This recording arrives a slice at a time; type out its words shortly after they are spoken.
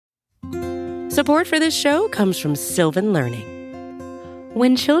Support for this show comes from Sylvan Learning.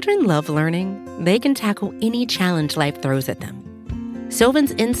 When children love learning, they can tackle any challenge life throws at them.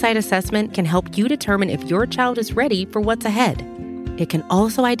 Sylvan's Insight Assessment can help you determine if your child is ready for what's ahead. It can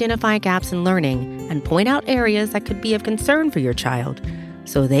also identify gaps in learning and point out areas that could be of concern for your child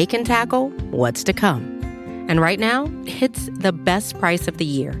so they can tackle what's to come. And right now, it's the best price of the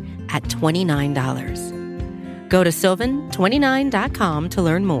year at $29. Go to sylvan29.com to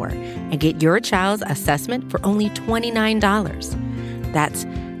learn more and get your child's assessment for only $29. That's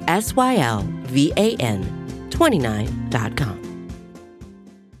SYLVAN 29.com.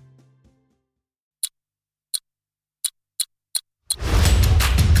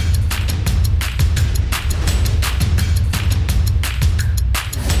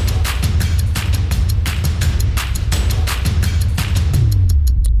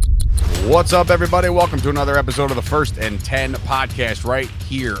 What's up, everybody? Welcome to another episode of the First and 10 podcast right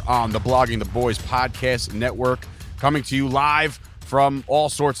here on the Blogging the Boys podcast network, coming to you live from all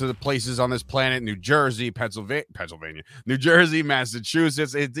sorts of the places on this planet: New Jersey, Pennsylvania, New Jersey,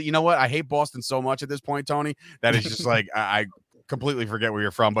 Massachusetts. You know what? I hate Boston so much at this point, Tony, that it's just like I completely forget where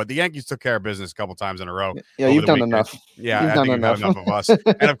you're from. But the Yankees took care of business a couple times in a row. Yeah, you've done enough. Yeah, I think you've had enough of us.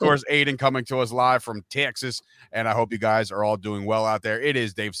 And of course, Aiden coming to us live from Texas. And I hope you guys are all doing well out there. It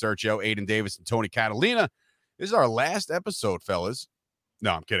is Dave Sergio, Aiden Davis, and Tony Catalina. This is our last episode, fellas.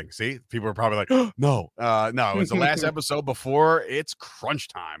 No, I'm kidding. See, people are probably like, oh, no, it's the last episode before it's crunch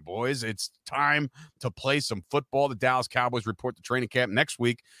time, boys. It's time to play some football. The Dallas Cowboys report to training camp next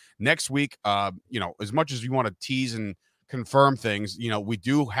week. As much as you want to tease and confirm things, we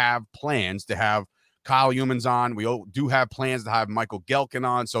do have plans to have Kyle Humans on. We do have plans to have Michael Gelkin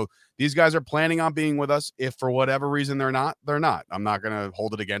on. So these guys are planning on being with us. If for whatever reason they're not, they're not. I'm not going to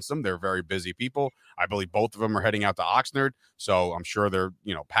hold it against them. They're very busy people. I believe both of them are heading out to Oxnard. So I'm sure they're,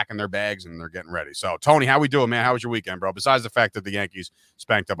 packing their bags and they're getting ready. So Tony, how we doing, man? How was your weekend, bro? Besides the fact that the Yankees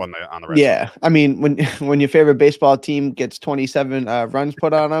spanked up on the Red Sox. I mean, when your favorite baseball team gets 27 runs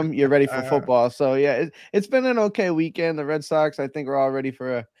put on them, you're ready for football. So yeah, it's been an okay weekend. The Red Sox, I think, we're all ready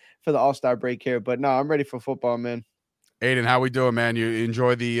for the All-Star break here. But no, I'm ready for football, man. Aiden, how we doing, man? You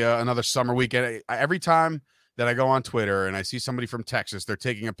enjoy the another summer weekend? Every time that I go on Twitter and I see somebody from Texas, they're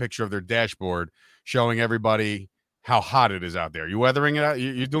taking a picture of their dashboard showing everybody how hot it is out there. You weathering it out?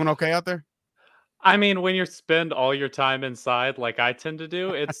 You doing okay out there? I mean, when you spend all your time inside like I tend to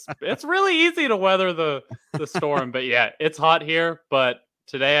do, it's really easy to weather the storm. But yeah, it's hot here. But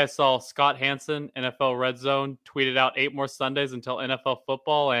today I saw Scott Hansen, NFL Red Zone, tweeted out 8 more Sundays until NFL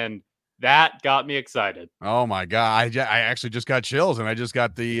football, and that got me excited. Oh my God. I actually just got chills, and I just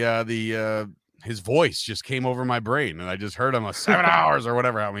got his voice just came over my brain, and I just heard him 7 hours or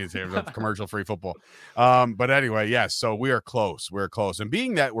whatever, how many times of commercial-free football. But anyway, yes, so we are close. We're close. And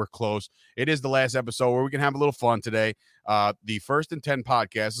being that we're close, it is the last episode where we can have a little fun today. The First and 10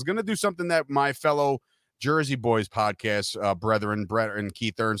 podcast is going to do something that my fellow Jersey Boys podcast brethren, Brett and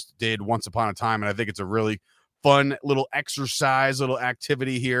Keith Ernst, did once upon a time, and I think it's a really fun little exercise, little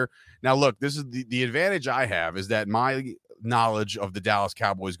activity here. Now, look, this is the advantage I have is that my knowledge of the Dallas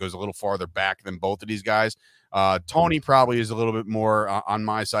Cowboys goes a little farther back than both of these guys. Tony probably is a little bit more on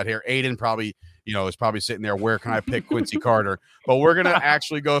my side here. Aiden probably, is probably sitting there, where can I pick Quincy Carter? But we're going to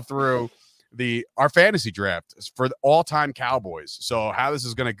actually go through our fantasy draft for the all-time Cowboys. So how this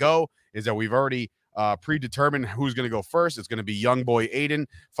is going to go is that we've already predetermined who's going to go first. It's going to be young boy Aiden,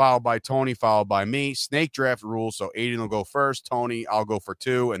 followed by Tony, followed by me. Snake draft rules. So Aiden will go first, Tony, I'll go for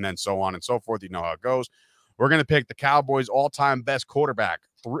 2, and then so on and so forth. You know how it goes. We're going to pick the Cowboys' all-time best quarterback,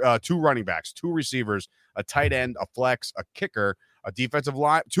 2 running backs, 2 receivers, a tight end, a flex, a kicker, a defensive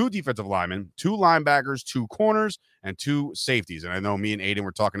line, 2 defensive linemen, 2 linebackers, 2 corners, and 2 safeties. And I know me and Aiden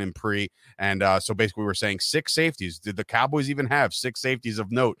were talking in pre, and so basically we're saying 6 safeties. Did the Cowboys even have 6 safeties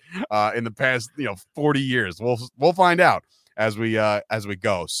of note in the past 40 years? We'll find out as we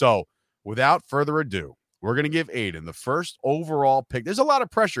go. So without further ado, we're going to give Aiden the first overall pick. There's a lot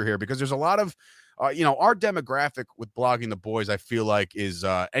of pressure here because there's a lot of our demographic with Blogging the Boys, I feel like, is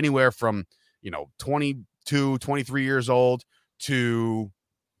anywhere from 22, 23 years old to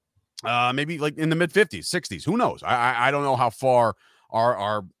maybe like in the mid 50s, 60s. Who knows? I don't know how far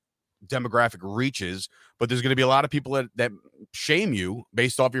our demographic reaches, but there's going to be a lot of people that shame you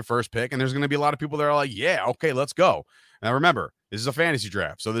based off your first pick. And there's going to be a lot of people that are like, yeah, okay, let's go. Now remember, this is a fantasy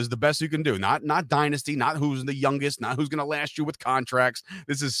draft. So this is the best you can do. Not dynasty, not who's the youngest, not who's going to last you with contracts.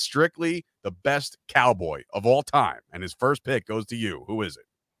 This is strictly the best Cowboy of all time. And his first pick goes to you. Who is it?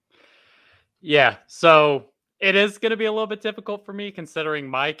 Yeah, so it is going to be a little bit difficult for me considering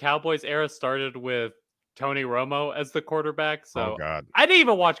my Cowboys era started with Tony Romo as the quarterback. So Oh God. I didn't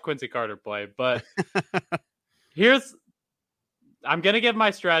even watch Quincy Carter play, but I'm going to give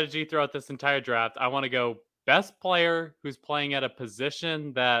my strategy throughout this entire draft. I want to go best player who's playing at a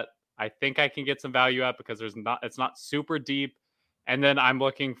position that I think I can get some value at because it's not super deep. And then I'm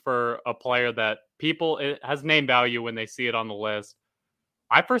looking for a player that it has name value when they see it on the list.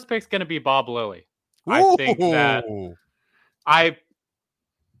 My first pick is going to be Bob Lilly. I think that I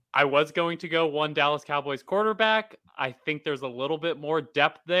was going to go one Dallas Cowboys quarterback. I think there's a little bit more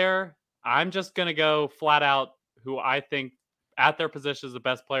depth there. I'm just going to go flat out who I think at their position is the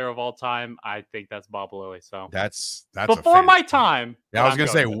best player of all time. I think that's Bob Lilly. So that's before my time. Yeah, I was going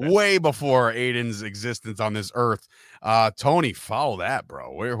to say way before Aiden's existence on this earth. Tony, follow that,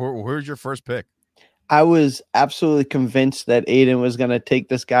 bro. Where's your first pick? I was absolutely convinced that Aiden was going to take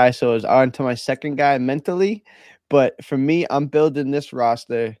this guy, so I was on to my second guy mentally. But for me, I'm building this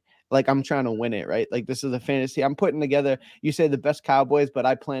roster like I'm trying to win it, right? Like this is a fantasy. I'm putting together, you say the best Cowboys, but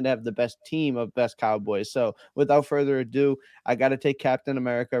I plan to have the best team of best Cowboys. So without further ado, I got to take Captain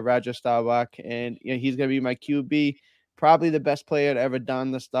America, Roger Staubach, and he's going to be my QB, probably the best player to ever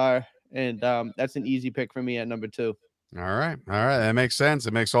don the star. And that's an easy pick for me at number 2. All right. That makes sense.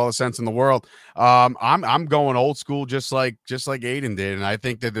 It makes all the sense in the world. I'm going old school, just like Aiden did, and I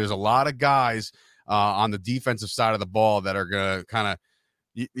think that there's a lot of guys on the defensive side of the ball that are gonna kind of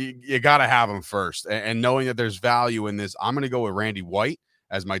you got to have them first. And knowing that there's value in this, I'm going to go with Randy White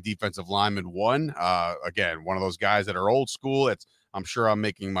as my defensive lineman 1. Again, one of those guys that are old school. I'm sure I'm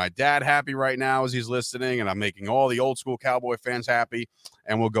making my dad happy right now as he's listening, and I'm making all the old school Cowboy fans happy.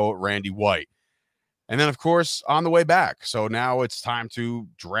 And we'll go with Randy White. And then, of course, on the way back. So now it's time to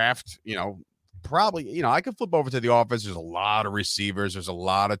draft, probably, I could flip over to the offense. There's a lot of receivers. There's a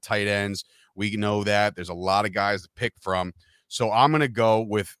lot of tight ends. We know that. There's a lot of guys to pick from. So I'm going to go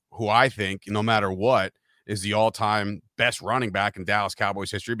with who I think, no matter what, is the all-time best running back in Dallas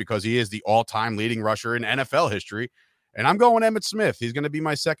Cowboys history because he is the all-time leading rusher in NFL history. And I'm going Emmitt Smith. He's going to be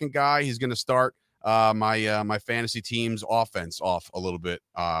my second guy. He's going to start my fantasy team's offense off a little bit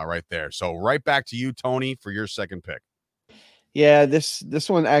right there. So right back to you, Tony, for your second pick. Yeah, this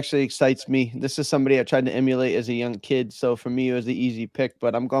one actually excites me. This is somebody I tried to emulate as a young kid. So for me, it was the easy pick,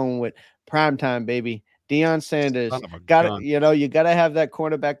 but I'm going with primetime, baby. Deion Sanders. You got to have that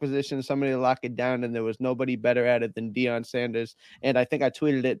cornerback position, somebody to lock it down, and there was nobody better at it than Deion Sanders. And I think I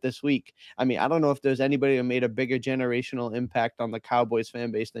tweeted it this week. I mean, I don't know if there's anybody who made a bigger generational impact on the Cowboys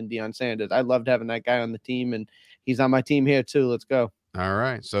fan base than Deion Sanders. I loved having that guy on the team, and he's on my team here too. Let's go. All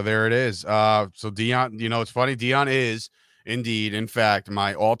right, so there it is. So Deion, it's funny. Deion is indeed, in fact,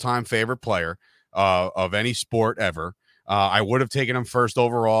 my all-time favorite player of any sport ever. I would have taken him first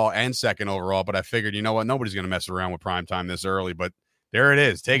overall and second overall, but I figured, you know what? Nobody's going to mess around with primetime this early, but there it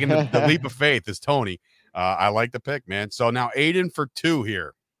is. Taking the leap of faith is Tony. I like the pick, man. So now Aiden for 2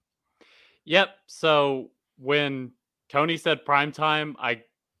 here. Yep. So when Tony said primetime,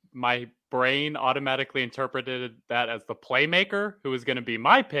 my brain automatically interpreted that as the playmaker who is going to be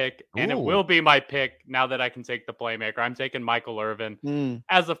my pick, and It will be my pick now that I can take the playmaker. I'm taking Michael Irvin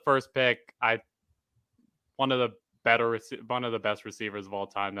as a first pick. One of the best receivers of all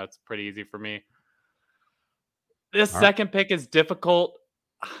time. That's pretty easy for me. This second pick is difficult.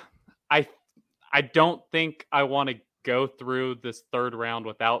 I don't think I want to go through this third round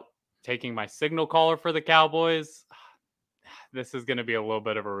without taking my signal caller for the Cowboys. This is going to be a little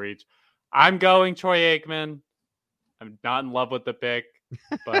bit of a reach. I'm going Troy Aikman. I'm not in love with the pick,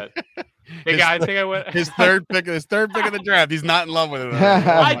 but I think I went his third pick of the draft. He's not in love with it.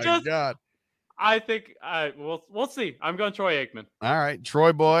 God. I think we'll see. I'm going Troy Aikman. All right.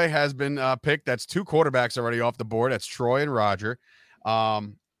 Troy boy has been picked. That's 2 quarterbacks already off the board. That's Troy and Roger.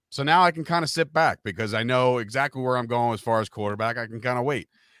 So now I can kind of sit back because I know exactly where I'm going as far as quarterback. I can kind of wait.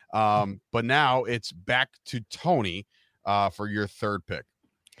 But now it's back to Tony for your third pick.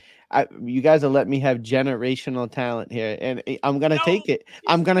 You guys will let me have generational talent here, and I'm going to take it.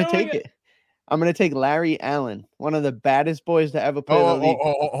 I'm going to take it. I'm going to take Larry Allen, one of the baddest boys to ever play the league.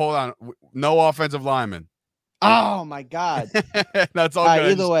 Hold on. No offensive lineman. Oh, my God. That's all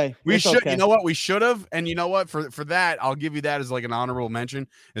good. Either way. We should, okay. You know what? We should have. And you know what? For that, I'll give you that as like an honorable mention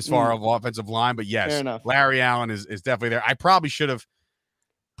as far as offensive line. But yes, Larry Allen is definitely there. I probably should have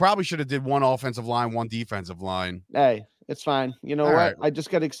did one offensive line, one defensive line. Hey, it's fine. You know all what? Right. I just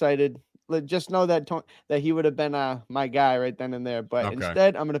got excited. Just know that he would have been my guy right then and there. But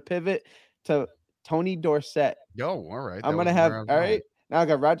instead, I'm going to pivot to Tony Dorsett. All right. I'm going to have, all right. Now I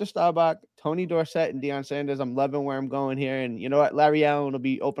got Roger Staubach, Tony Dorsett, and Deion Sanders. I'm loving where I'm going here. And you know what? Larry Allen will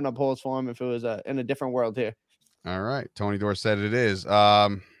be open up holes for him if it was in a different world here. All right. Tony Dorsett it is.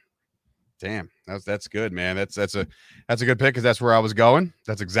 Damn. That's good, man. That's a good pick because that's where I was going.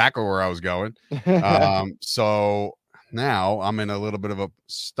 That's exactly where I was going. So now I'm in a little bit of a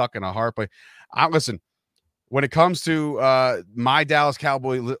stuck in a hard place. Listen, when it comes to my Dallas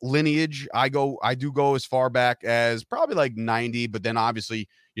Cowboy lineage, I do go as far back as probably like 90, but then obviously,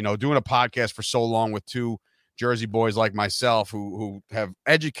 doing a podcast for so long with two Jersey boys like myself who have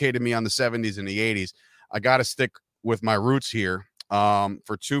educated me on the 70s and the 80s, I got to stick with my roots here.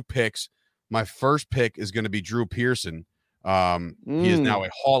 For two picks, my first pick is going to be Drew Pearson. He is now a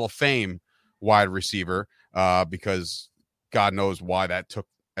Hall of Fame wide receiver because God knows why that took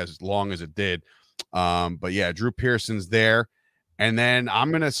as long as it did. But yeah, Drew Pearson's there. And then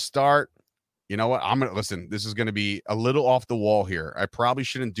I'm going to start, you know what? Listen, this is going to be a little off the wall here. I probably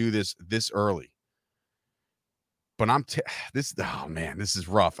shouldn't do this early, but this is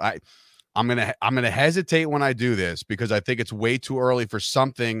rough. I'm going to hesitate when I do this because I think it's way too early for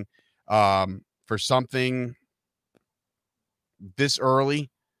something this early.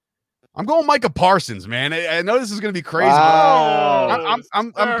 I'm going Micah Parsons, man. I know this is going to be crazy. Wow.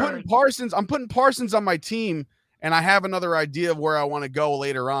 I'm putting Parsons. I'm putting Parsons on my team, and I have another idea of where I want to go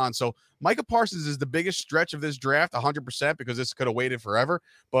later on. So Micah Parsons is the biggest stretch of this draft, 100%, because this could have waited forever.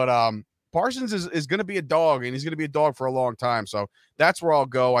 But Parsons is going to be a dog, and he's going to be a dog for a long time. So that's where I'll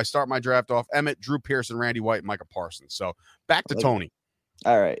go. I start my draft off Emmett, Drew Pearson, Randy White, Micah Parsons. So back to Tony.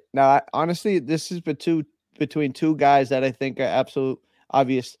 All right. Now, honestly, this is between two guys that I think are absolute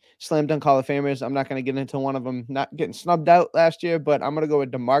obvious slam dunk Hall of Famers. I'm not going to get into one of them not getting snubbed out last year, but I'm going to go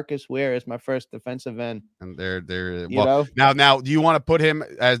with DeMarcus Ware as my first defensive end. And now, do you want to put him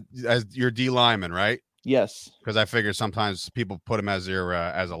as your D lineman, right? Yes, because I figure sometimes people put him as your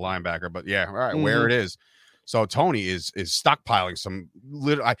as a linebacker. But yeah, all right, where it is. So Tony is stockpiling some.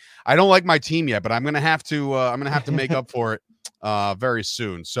 I don't like my team yet, but I'm gonna have to make up for it very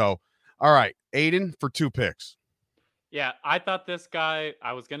soon. So all right, Aiden for two picks. Yeah, I thought this guy,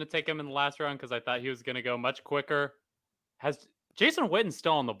 I was going to take him in the last round because I thought he was going to go much quicker. Has Jason Witten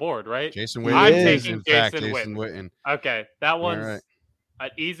still on the board, right? Jason Witten. I'm taking Jason Witten. Okay, that one's an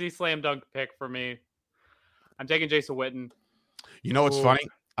easy slam dunk pick for me. I'm taking Jason Witten. You know what's funny?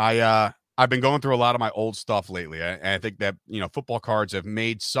 I've been going through a lot of my old stuff lately. I think that, football cards have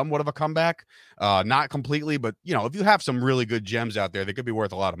made somewhat of a comeback. Not completely, but, if you have some really good gems out there, they could be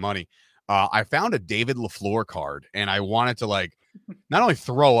worth a lot of money. I found a David LaFleur card, and I wanted to not only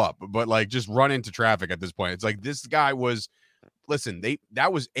throw up, but just run into traffic at this point. It's like this guy was,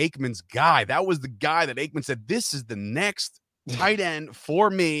 that was Aikman's guy. That was the guy that Aikman said, this is the next tight end for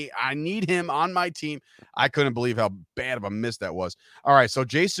me. I need him on my team. I couldn't believe how bad of a miss that was. All right, so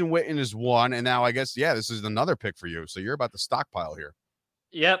Jason Witten is one, and now I guess, this is another pick for you. So you're about to stockpile here.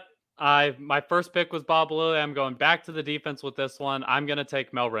 Yep. My first pick was Bob Lilly. I'm going back to the defense with this one. I'm going to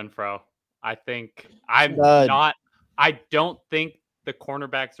take Mel Renfro. I don't think the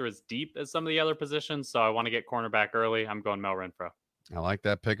cornerbacks are as deep as some of the other positions, so I want to get cornerback early. I'm going Mel Renfro. I like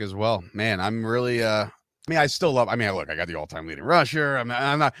that pick as well. Man, I'm really I still love. Look, I got the all-time leading rusher. I'm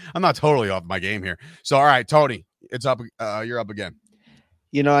not totally off my game here. So, all right, Tony, it's up. You're up again.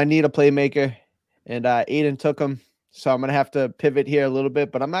 I need a playmaker, and Aiden took him, so I'm gonna have to pivot here a little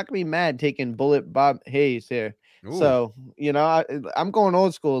bit. But I'm not gonna be mad taking Bullet Bob Hayes here. Ooh. So I'm going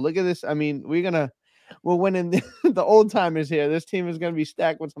old school. Look at this. We're winning the old timers here. This team is gonna be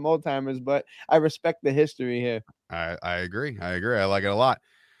stacked with some old timers, but I respect the history here. I agree. I like it a lot.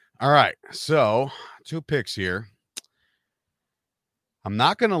 All right, so two picks here. I'm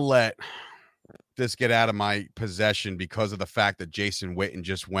not going to let this get out of my possession because of the fact that Jason Witten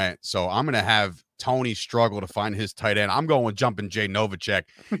just went. So I'm going to have Tony struggle to find his tight end. I'm going with jumping Jay Novacek.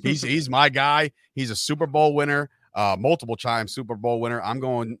 He's my guy. He's a Super Bowl winner, multiple time Super Bowl winner. I'm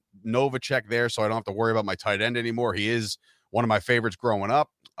going Novacek there, so I don't have to worry about my tight end anymore. He is one of my favorites growing up.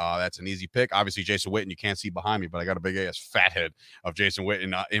 That's an easy pick. Obviously, Jason Witten, you can't see behind me, but I got a big ass fat head of Jason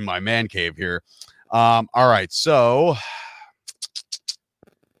Witten in my man cave here. All right, so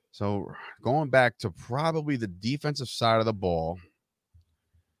going back to probably the defensive side of the ball,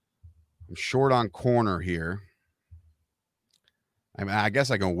 I'm short on corner here. I guess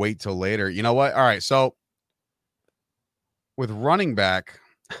I can wait till later. You know what? All right, so with running back,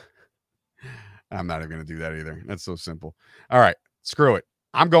 I'm not even going to do that either. That's so simple. All right, screw it.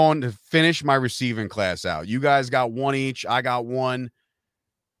 I'm going to finish my receiving class out. You guys got one each. I got one.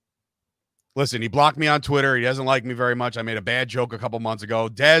 Listen, he blocked me on Twitter. He doesn't like me very much. I made a bad joke a couple months ago.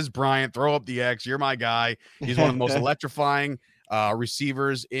 Dez Bryant, throw up the X. You're my guy. He's one of the most electrifying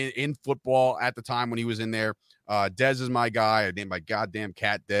receivers in football at the time when he was in there. Dez is my guy. I named my goddamn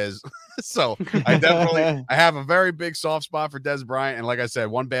cat Dez. So I have a very big soft spot for Dez Bryant. And like I said,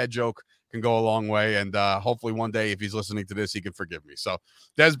 one bad joke can go a long way. And hopefully one day, if he's listening to this, he can forgive me. So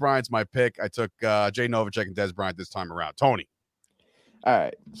Des Bryant's my pick. I took Jay Novacek and Des Bryant this time around. Tony. All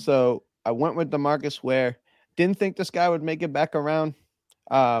right. So I went with DeMarcus Ware. Didn't think this guy would make it back around.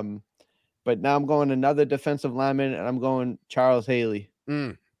 But now I'm going another defensive lineman, and I'm going Charles Haley.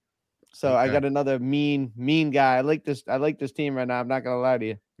 So okay. I got another mean guy. I like this team right now. I'm not gonna lie to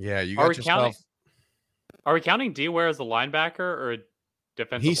you. Yeah, you got yourself. Are we counting D Ware as a linebacker or a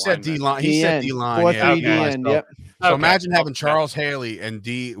defensive? He said D line. He said D line. 4-3 DN. Yep. So imagine having Charles Haley and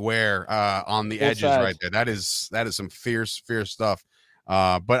D Ware on the edges right there. That is some fierce stuff.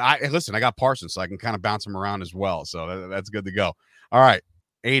 But I got Parsons, so I can kind of bounce him around as well. So that's good to go. All right,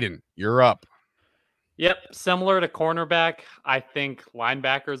 Aiden, you're up. Yep, similar to cornerback. I think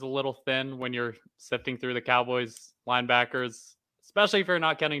linebacker is a little thin when you're sifting through the Cowboys linebackers, especially if you're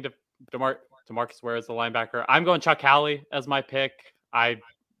not counting DeMarcus Ware as a linebacker. I'm going Chuck Howley as my pick. I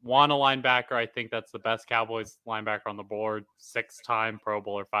want a linebacker. I think that's the best Cowboys linebacker on the board. 6-time Pro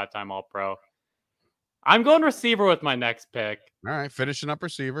Bowler, 5-time All-Pro. I'm going receiver with my next pick. All right, finishing up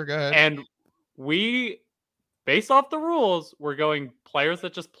receiver. Go ahead. And based off the rules, we're going players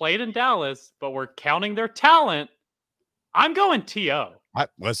that just played in Dallas, but we're counting their talent. I'm going T.O.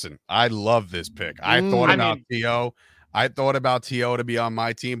 Listen, I love this pick. I thought about T.O. I thought about T.O. to be on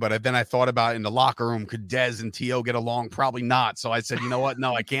my team, but then I thought about in the locker room, could Dez and T.O. get along? Probably not. So I said, you know what?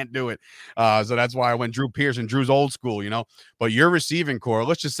 No, I can't do it. So that's why I went Drew Pearson. Drew's old school, But your receiving core,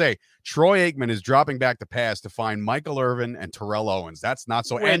 let's just say Troy Aikman is dropping back to pass to find Michael Irvin and Terrell Owens. That's not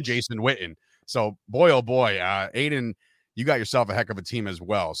so. And Jason Witten. So boy, oh boy, Aiden, you got yourself a heck of a team as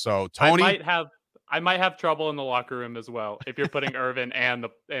well. So Tony, I might have trouble in the locker room as well if you're putting Irvin and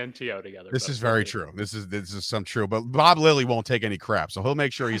T.O. together. This is very true. This is some true. But Bob Lilly won't take any crap, so he'll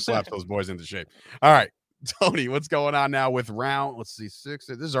make sure he slaps those boys into shape. All right, Tony, what's going on now with round? Let's see, 6.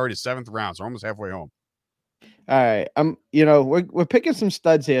 This is already 7th round, so we're almost halfway home. All right, we're picking some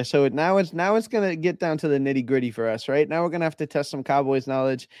studs here. So now it's gonna get down to the nitty gritty for us, right? Now we're gonna have to test some Cowboys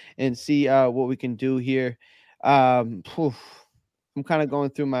knowledge and see what we can do here. I'm kind of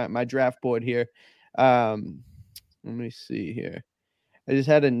going through my draft board here. Let me see here. I just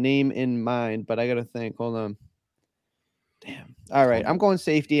had a name in mind, but I gotta think. Hold on. Damn. All right, I'm going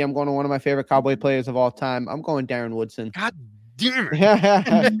safety. I'm going to one of my favorite Cowboy players of all time. I'm going Darren Woodson. God damn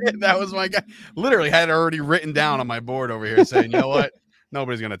it. That was my guy. Literally had it already written down on my board over here saying, you know what?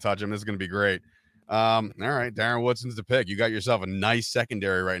 Nobody's gonna touch him. This is gonna be great. All right, Darren Woodson's the pick. You got yourself a nice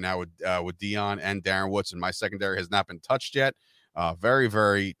secondary right now with Dion and Darren Woodson. My secondary has not been touched yet. Very,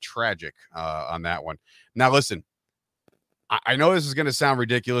 very tragic on that one. Now, listen, I know this is going to sound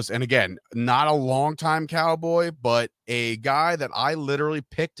ridiculous. And again, not a long-time Cowboy, but a guy that I literally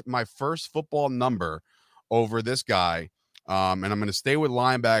picked my first football number over this guy. And I'm going to stay with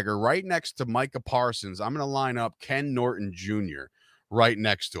linebacker right next to Micah Parsons. I'm going to line up Ken Norton Jr. right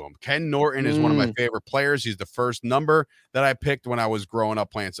next to him. Ken Norton is one of my favorite players. He's the first number that I picked when I was growing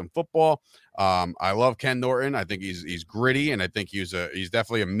up playing some football. I love Ken Norton. I think he's gritty, and I think he's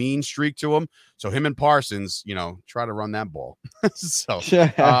definitely a mean streak to him. So him and Parsons, try to run that ball. So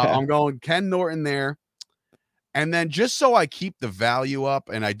I'm going Ken Norton there. And then just so I keep the value up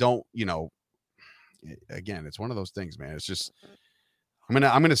and I don't, again, it's one of those things, man. It's just I think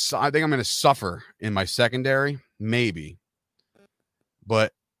I'm gonna suffer in my secondary, maybe.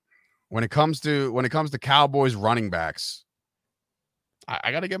 But when it comes to Cowboys running backs,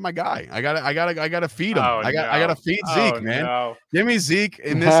 I gotta get my guy. I gotta feed him. I gotta feed Zeke, man. No. Give me Zeke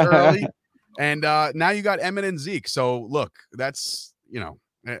in this early, and now you got Emmett and Zeke. So look, that's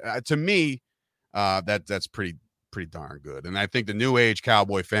to me, that's pretty darn good. And I think the new age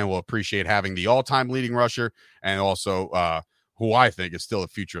Cowboy fan will appreciate having the all-time leading rusher and also who I think is still the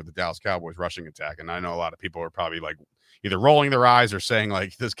future of the Dallas Cowboys rushing attack. And I know a lot of people are probably like either rolling their eyes or saying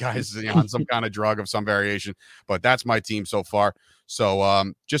like this guy's on some kind of drug of some variation, but that's my team so far.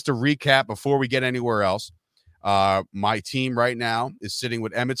 So just to recap before we get anywhere else, my team right now is sitting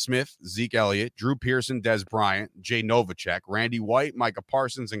with Emmitt Smith, Zeke Elliott, Drew Pearson, Des Bryant, Jay Novacek, Randy White, Micah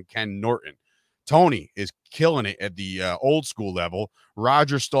Parsons, and Ken Norton. Tony is killing it at the old school level.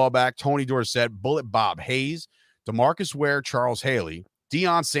 Roger Staubach, Tony Dorsett, Bullet Bob Hayes, DeMarcus Ware, Charles Haley,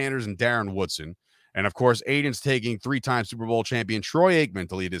 Deion Sanders, and Darren Woodson. And, of course, Aiden's taking 3-time Super Bowl champion Troy Aikman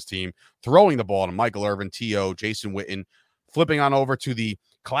to lead his team, throwing the ball to Michael Irvin, T.O., Jason Witten, flipping on over to the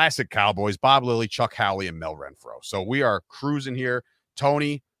classic Cowboys, Bob Lilly, Chuck Howley, and Mel Renfro. So we are cruising here.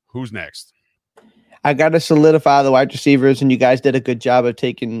 Tony, who's next? I got to solidify the wide receivers, and you guys did a good job of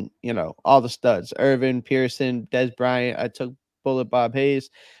taking, all the studs. Irvin, Pearson, Des Bryant. I took Bullet Bob Hayes.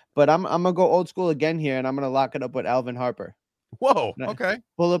 But I'm going to go old school again here, and I'm going to lock it up with Alvin Harper. Whoa. Nah. Okay.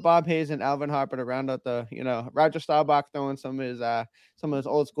 Bullet Bob Hayes and Alvin Harper to round out the, Roger Staubach throwing some of his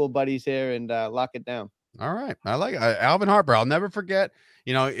old school buddies here and lock it down. All right. I like it. Alvin Harper. I'll never forget.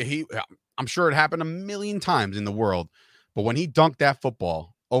 I'm sure it happened a million times in the world, but when he dunked that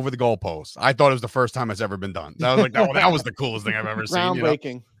football over the goalpost, I thought it was the first time it's ever been done. That was like, that was the coolest thing I've ever seen.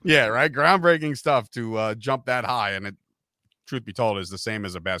 Groundbreaking. Yeah, right. Groundbreaking stuff to jump that high. And it, truth be told, is the same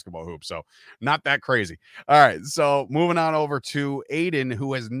as a basketball hoop. So not that crazy. All right. So moving on over to Aiden,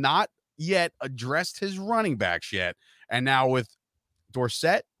 who has not yet addressed his running backs yet. And now with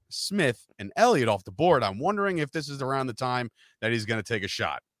Dorsett, Smith, and Elliott off the board, I'm wondering if this is around the time that he's going to take a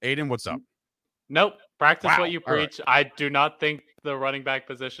shot. Aiden, what's up? Nope. Practice what you All preach. Right. I do not think the running back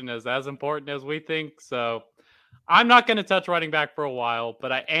position is as important as we think. So I'm not going to touch running back for a while,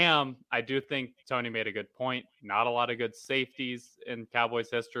 but I do think Tony made a good point. Not a lot of good safeties in Cowboys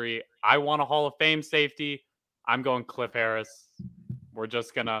history. I want a Hall of Fame safety. I'm going Cliff Harris. We're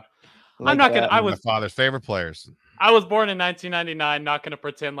just going to, I'm not going to, my father's favorite players. I was born in 1999. Not going to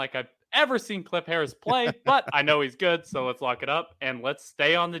pretend like I've ever seen Cliff Harris play, but I know he's good. So let's lock it up and let's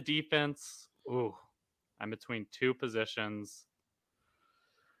stay on the defense. Ooh, I'm between two positions.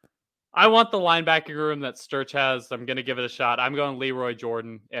 I want the linebacker room that Sturch has. I'm going to give it a shot. I'm going Leroy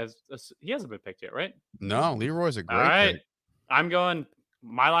Jordan. He hasn't been picked yet, right? No, Leroy's a great pick. I'm going.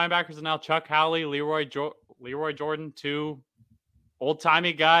 My linebackers are now Chuck Howley, Leroy Jordan, two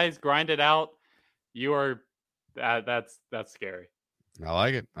old-timey guys, grind it out. You are that's scary. I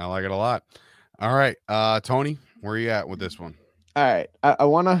like it. I like it a lot. All right, Tony, where are you at with this one? All right, I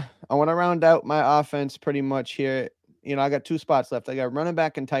wanna round out my offense pretty much here. I got two spots left. I got running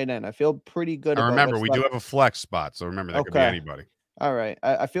back and tight end. I feel pretty good. Remember, we do have a flex spot, so remember that could be anybody. All right,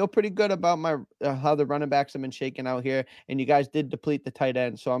 I feel pretty good about my how the running backs have been shaking out here, and you guys did deplete the tight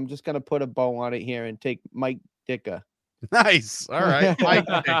end, so I'm just gonna put a bow on it here and take Mike Ditka. Nice. All right, Mike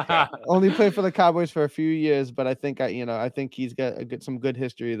Ditka. Only played for the Cowboys for a few years, but I think he's got some good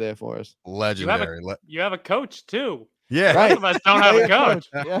history there for us. Legendary. You have a coach too. Yeah, right. Most of us don't have a coach.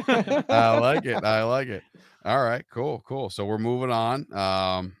 Yeah. I like it. I like it. All right, cool. So we're moving on.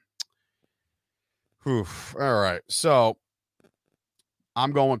 All right. So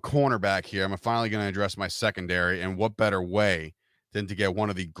I'm going cornerback here. I'm finally going to address my secondary, and what better way than to get one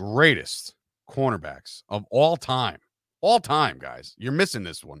of the greatest cornerbacks of all time. All time, guys. You're missing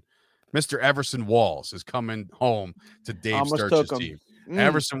this one. Mr. Everson Walls is coming home to Dave Sturch's team.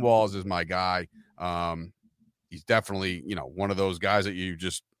 Everson Walls is my guy. He's definitely, one of those guys that you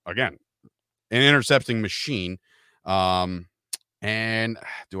just, again, an intercepting machine. And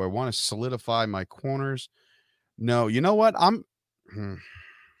do I want to solidify my corners? No. You know what? I don't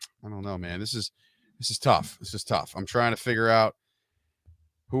know, man. This is tough. This is tough. I'm trying to figure out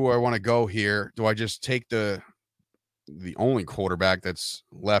who I want to go here. Do I just take the only quarterback that's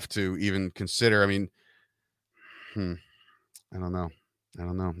left to even consider? I mean, I don't know.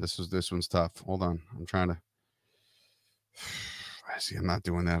 This one's tough. Hold on. I'm trying to. I see. I'm not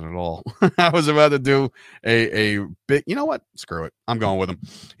doing that at all. I was about to do a bit. You know what? Screw it. I'm going with him.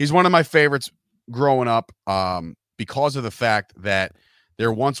 He's one of my favorites growing up because of the fact that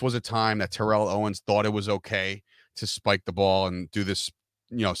there once was a time that Terrell Owens thought it was okay to spike the ball and do this,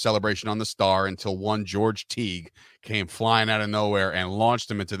 celebration on the star until one George Teague came flying out of nowhere and launched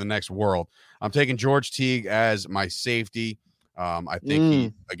him into the next world. I'm taking George Teague as my safety. I think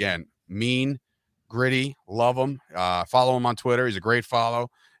he, again, mean, gritty, love him. Follow him on Twitter. He's a great follow.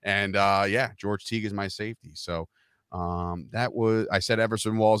 And George Teague is my safety. So I said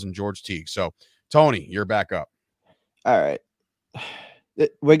Everson Walls and George Teague. So Tony, you're back up. All right.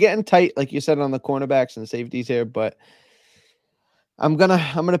 We're getting tight, like you said, on the cornerbacks and safeties here, but I'm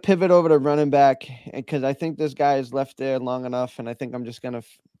gonna pivot over to running back because I think this guy is left there long enough, and I think I'm just gonna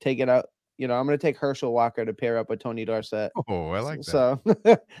take it out. I'm gonna take Herschel Walker to pair up with Tony Dorsett. Oh, I like that. So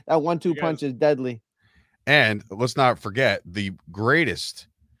that 1-2 punch is deadly. And let's not forget the greatest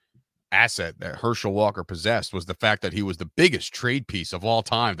asset that Herschel Walker possessed was the fact that he was the biggest trade piece of all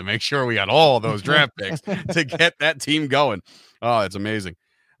time to make sure we got all those draft picks to get that team going. Oh, it's amazing.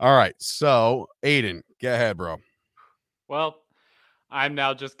 All right. So Aiden, go ahead, bro. Well, I'm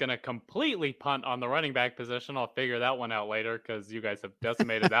now just going to completely punt on the running back position. I'll figure that one out later because you guys have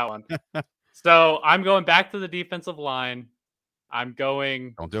decimated that one. So I'm going back to the defensive line. Don't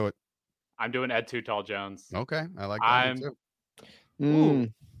do it. I'm doing Ed Too Tall Jones. Okay. I like that one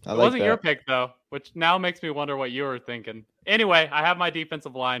too. It wasn't your pick, though, which now makes me wonder what you were thinking. Anyway, I have my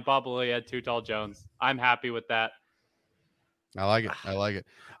defensive line, Bob Lilly, Ed Too Tall Jones. I'm happy with that. I like it.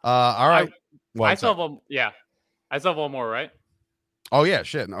 All right. I still have one more, right? Oh, yeah.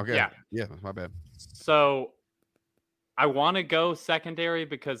 Shit. Okay. Yeah. My bad. So I want to go secondary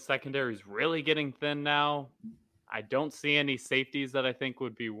because secondary is really getting thin now. I don't see any safeties that I think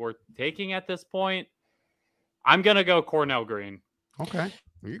would be worth taking at this point. I'm going to go Cornell Green. Okay.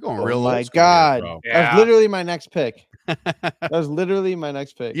 You're going Oh real my old school here, God. bro. That was Yeah. literally my next pick. That was literally my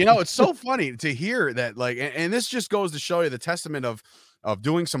next pick. You know, it's so funny to hear that, like, and this just goes to show you the testament of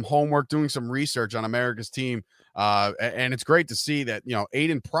doing some homework, doing some research on America's team. And it's great to see that, you know,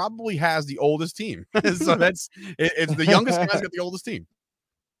 Aiden probably has the oldest team. So it's the youngest guy's got the oldest team.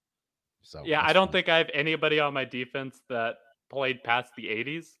 So yeah, I don't think I have anybody on my defense that played past the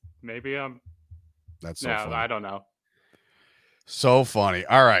 80s. Maybe I'm. That's so No, funny. I don't know. So funny.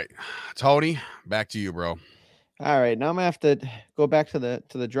 All right, Tony, back to you, bro. All right, now I'm gonna have to go back to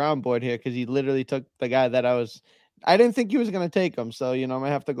the drawing board here because he literally took the guy that I didn't think he was gonna take him. So I'm gonna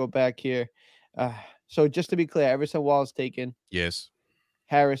have to go back here. So just to be clear, Everson Wall is taken. Yes.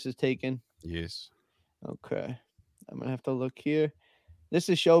 Harris is taken. Yes. Okay, I'm gonna have to look here. This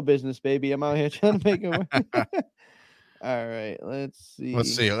is show business, baby. I'm out here trying to make it work. All right, let's see.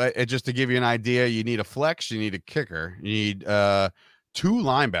 Let's see. Just to give you an idea, you need a flex, you need a kicker, you need 2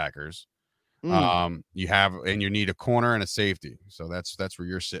 linebackers. You need a corner and a safety. So that's where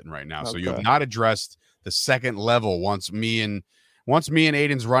you're sitting right now. Okay. So you have not addressed the second level once me and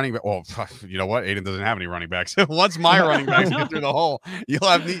Aiden's running back. Well, you know what? Aiden doesn't have any running backs. Once my running backs get through the hole,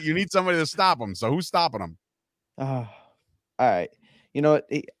 you need somebody to stop them. So who's stopping them? All right. You know what?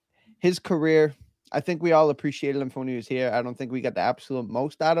 His career, I think we all appreciated him from when he was here. I don't think we got the absolute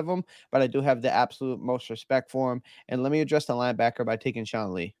most out of him, but I do have the absolute most respect for him. And let me address the linebacker by taking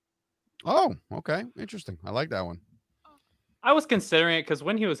Sean Lee. Oh, okay. Interesting. I like that one. I was considering it because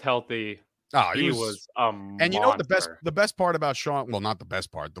when he was healthy, he was a monster. And you know what the best part about Sean, well, not the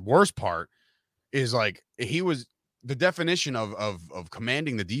best part, the worst part is like he was the definition of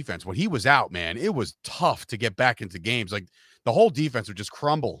commanding the defense. When he was out, man, it was tough to get back into games. Like the whole defense would just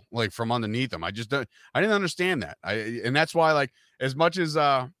crumble like from underneath him. I didn't understand that. And that's why, like, as much as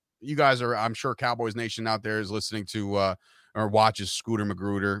you guys are, I'm sure Cowboys Nation out there is listening to or watches Scooter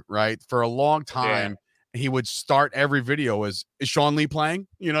Magruder, right? For a long time, he would start every video as, is Sean Lee playing?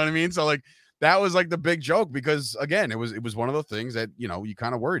 You know what I mean? So like that was like the big joke because again, it was one of the things that, you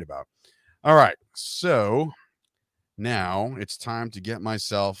kind of worried about. All right. So now it's time to get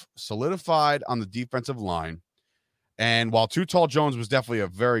myself solidified on the defensive line. And while Too Tall Jones was definitely a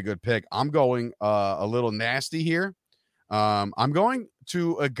very good pick, I'm going a little nasty here. I'm going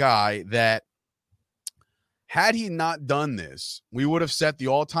to a guy that, had he not done this, we would have set the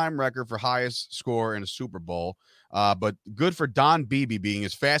all-time record for highest score in a Super Bowl. But good for Don Beebe being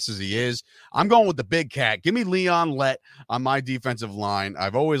as fast as he is. I'm going with the big cat. Give me Leon Lett on my defensive line.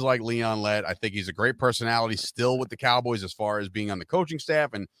 I've always liked Leon Lett. I think he's a great personality still with the Cowboys as far as being on the coaching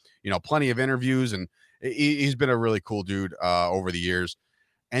staff and, plenty of interviews. And he's been a really cool dude over the years.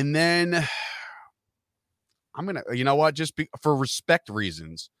 And then I'm going to, just for respect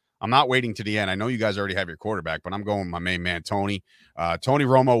reasons, I'm not waiting to the end. I know you guys already have your quarterback, but I'm going with my main man, Tony. Tony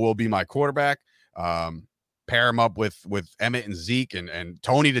Romo will be my quarterback. Pair him up with Emmett and Zeke and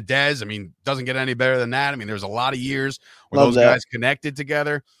Tony to Dez. I mean, doesn't get any better than that. I mean, there's a lot of years where those guys connected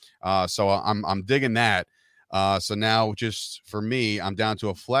together. So I'm digging that. So now just for me, I'm down to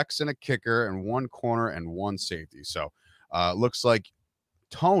a flex and a kicker and 1 corner and 1 safety. So looks like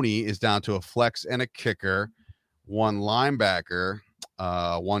Tony is down to a flex and a kicker, 1 linebacker,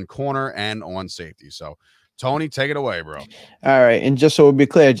 1 corner and 1 safety. So Tony, take it away, bro. All right. And just so we'll be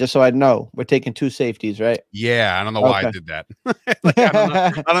clear, just so I know, we're taking 2 safeties, right? Yeah. I don't know why I did that.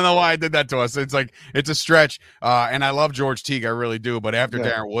 I don't know why I did that to us. It's like, it's a stretch. And I love George Teague. I really do. But after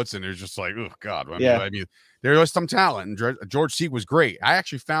Darren Woodson, there's just like, oh God. I mean, there was some talent and George Teague was great. I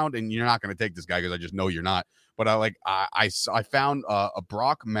actually found, and you're not going to take this guy because I just know you're not, but I found a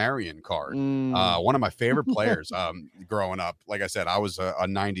Brock Marion card. One of my favorite players growing up. Like I said, I was a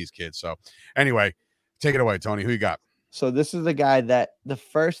 90s kid. So anyway, take it away, Tony. Who you got? So this is the guy that the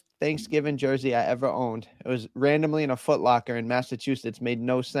first Thanksgiving jersey I ever owned. It was randomly in a Foot Locker in Massachusetts. Made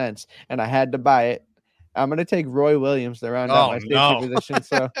no sense. And I had to buy it. I'm going to take Roy Williams to round out my safety position.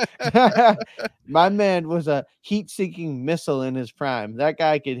 So my man was a heat-seeking missile in his prime. That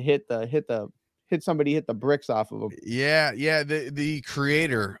guy could hit the bricks off of him. Yeah. The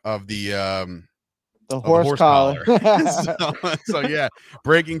creator of the horse collar. so yeah,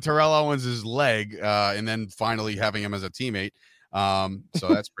 breaking Terrell Owens' leg and then finally having him as a teammate. So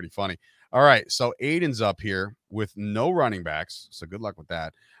that's pretty funny. All right, so Aiden's up here with no running backs, so good luck with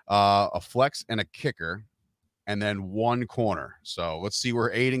that. A flex and a kicker, and then 1 corner. So let's see where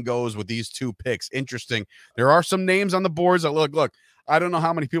Aiden goes with these 2 picks. Interesting. There are some names on the boards that look. I don't know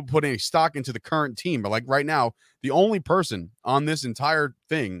how many people put any stock into the current team, but like right now, the only person on this entire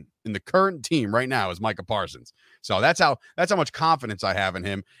thing in the current team right now is Micah Parsons. So that's how much confidence I have in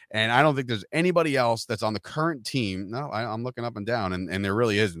him. And I don't think there's anybody else that's on the current team. No, I'm looking up and down, and there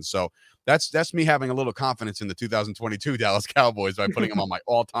really isn't. So that's me having a little confidence in the 2022 Dallas Cowboys by putting them on my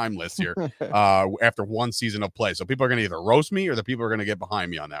all-time list here after one season of play. So people are going to either roast me or the people are going to get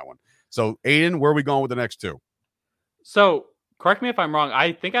behind me on that one. So Aiden, where are we going with the next two? So correct me if I'm wrong.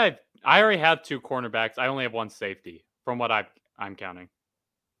 I think I already have 2 cornerbacks. I only have 1 safety from what I'm counting.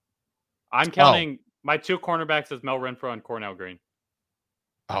 I'm counting my 2 cornerbacks as Mel Renfro and Cornell Green.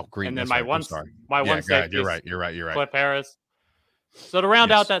 Oh, Green. And then my one safety. You're right. Cliff Harris. So to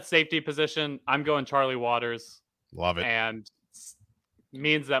round out that safety position, I'm going Charlie Waters. Love it. And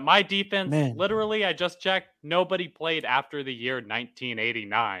means that my defense, literally, I just checked, nobody played after the year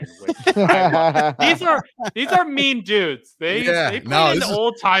 1989. Which these are mean dudes. They played in the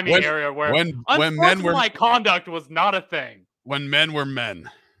old timey area where when men were conduct was not a thing. When men were men.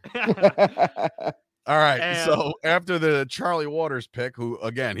 All right. So after the Charlie Waters pick, who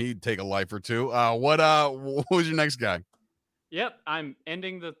again he'd take a life or two. What was your next guy? Yep, I'm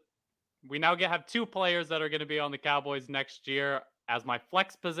ending we now have 2 players that are going to be on the Cowboys next year. As my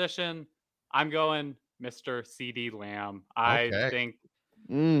flex position, I'm going Mr. CeeDee Lamb. I think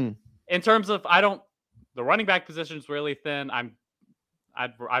in terms of the running back position is really thin.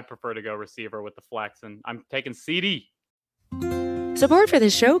 I'd prefer to go receiver with the flex, and I'm taking CeeDee. Support for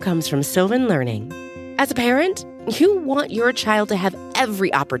this show comes from Sylvan Learning. As a parent, you want your child to have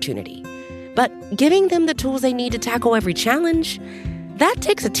every opportunity, but giving them the tools they need to tackle every challenge, that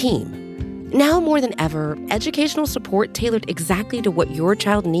takes a team. Now more than ever, educational support tailored exactly to what your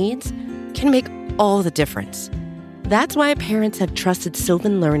child needs can make all the difference. That's why parents have trusted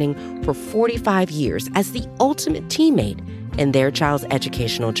Sylvan Learning for 45 years as the ultimate teammate in their child's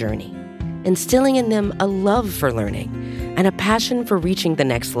educational journey, instilling in them a love for learning and a passion for reaching the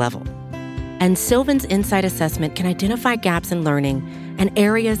next level. And Sylvan's Insight Assessment can identify gaps in learning and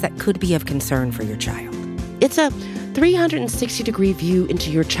areas that could be of concern for your child. It's a 360-degree view into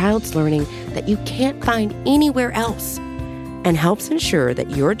your child's learning that you can't find anywhere else, and helps ensure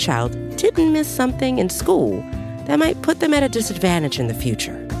that your child didn't miss something in school that might put them at a disadvantage in the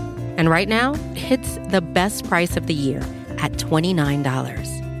future. And right now, it's the best price of the year at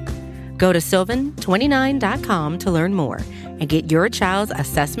 $29. Go to sylvan29.com to learn more and get your child's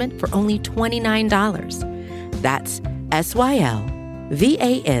assessment for only $29. That's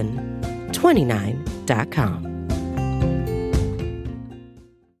SYLVAN29.com.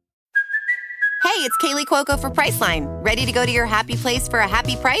 Hey, it's Kaylee Cuoco for Priceline. Ready to go to your happy place for a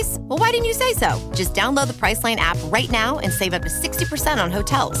happy price? Well, why didn't you say so? Just download the Priceline app right now and save up to 60% on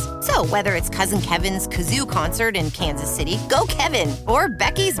hotels. So whether it's Cousin Kevin's Kazoo Concert in Kansas City, go Kevin, or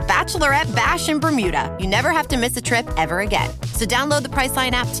Becky's Bachelorette Bash in Bermuda, you never have to miss a trip ever again. So download the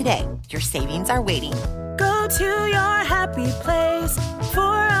Priceline app today. Your savings are waiting. Go to your happy place for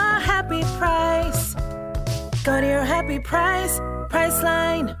a happy price. Go to your happy price,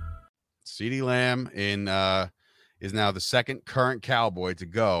 Priceline. CeeDee Lamb is now the second current Cowboy to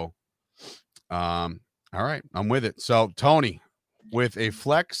go. All right, I'm with it. So Tony, with a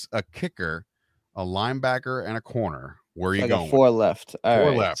flex, a kicker, a linebacker, and a corner, where are you going? 4 left. All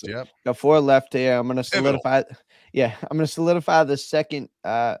right. Left. Yep. Got 4 left here. I'm gonna solidify. Yeah, I'm gonna solidify the second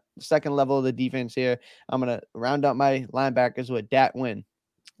level of the defense here. I'm gonna round up my linebackers with Dat Wynn.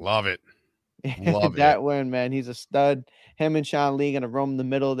 Love it. Dat Wynn, man, he's a stud. Him and Sean Lee gonna roam the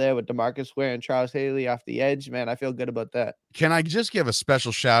middle there with DeMarcus Ware and Charles Haley off the edge. Man, I feel good about that. Can I just give a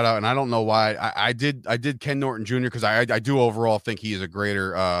special shout out? And I don't know why I did Ken Norton Jr. because I do overall think he is a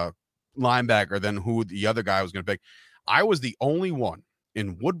greater linebacker than who the other guy was going to pick. I was the only one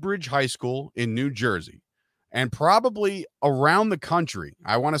in Woodbridge High School in New Jersey, and probably around the country.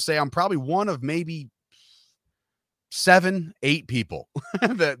 I want to say I'm probably one of maybe 7, 8 people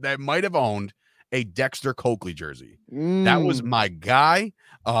that might have owned a Dexter Coakley jersey. That was my guy.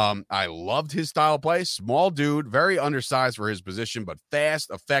 I loved his style of play. Small dude, very undersized for his position, but fast,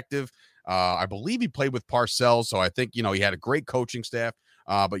 effective. I believe he played with Parcells, so I think he had a great coaching staff.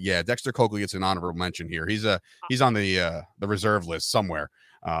 But yeah, Dexter Coakley gets an honorable mention here. He's on the reserve list somewhere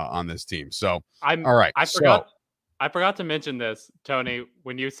on this team. So all right. I forgot to mention this, Tony,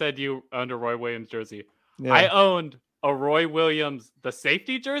 when you said you owned a Roy Williams jersey. Yeah. I owned a Roy Williams, the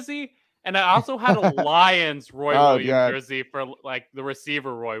safety jersey. And I also had a Lions Roy Williams jersey for like the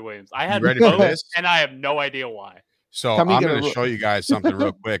receiver Roy Williams. I had both, and I have no idea why. So I'm going to show you guys something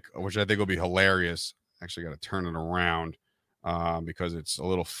real quick, which I think will be hilarious. Actually, got to turn it around because it's a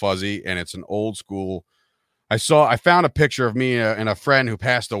little fuzzy and it's an old school. I found a picture of me and a friend who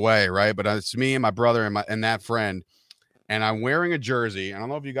passed away, right? But it's me and my brother and that friend, and I'm wearing a jersey. I don't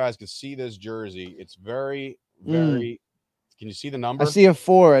know if you guys can see this jersey. It's very, very. Can you see the number? I see a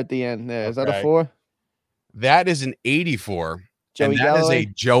 4 at the end there. Is that a 4? That is an 84. Joey and that Galloway? is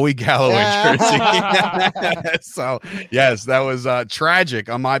a Joey Galloway jersey. So, yes, that was tragic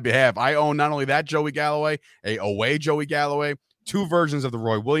on my behalf. I own not only that Joey Galloway, a away Joey Galloway, 2 versions of the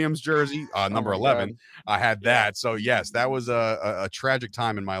Roy Williams jersey, number 11. God. I had that. So, yes, that was a tragic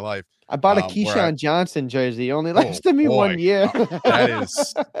time in my life. I bought a Keyshawn Johnson jersay. It only lasted me 1 year.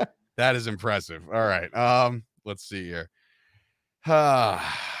 That is impressive. All right. Let's see here. Well,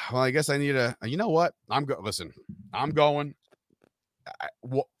 I guess I need you know what? I'm going.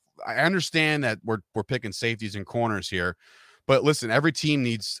 I understand that we're picking safeties and corners here, but listen, every team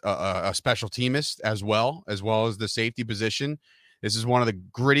needs a special teamist as well as the safety position. This is one of the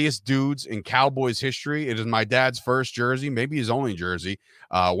grittiest dudes in Cowboys history. It is my dad's first jersey, maybe his only jersey.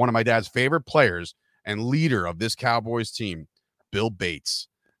 One of my dad's favorite players and leader of this Cowboys team, Bill Bates,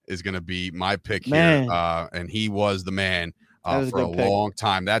 is going to be my pick here. And he was the man for a long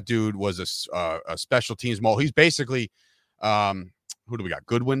time. That dude was a special teams mole. He's basically who do we got?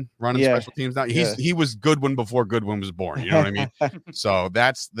 Goodwin running special teams now. He was Goodwin before Goodwin was born. You know what I mean? So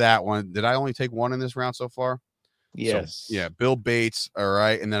that's that one. Did I only take one in this round so far? Yes. So, Bill Bates. All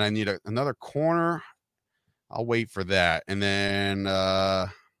right, and then I need another corner. I'll wait for that, and then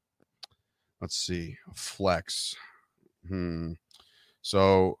let's see, flex.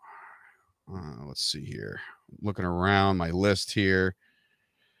 So let's see here. Looking around my list here.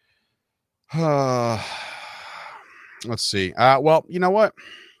 Let's see. Well, you know what?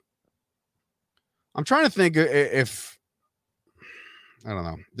 I'm trying to think if I don't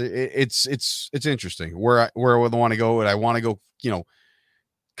know. It's interesting where I would want to go. Would I want to go?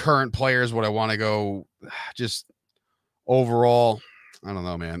 Current players. Would I want to go? Just overall, I don't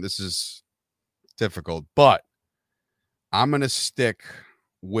know, man. This is difficult, but I'm gonna stick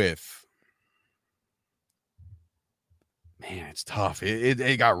with. Man, it's tough.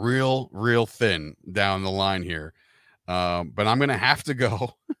 It got real thin down the line here. But I'm going to have to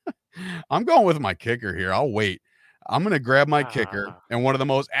go. I'm going with my kicker here. I'll wait. I'm going to grab my kicker and one of the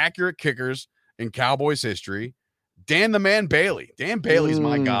most accurate kickers in Cowboys history, Dan the Man Bailey. Dan Bailey's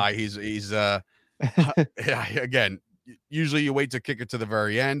my guy. He's again, usually you wait to kick it to the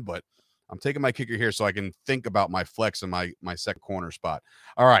very end, but I'm taking my kicker here so I can think about my flex and my second corner spot.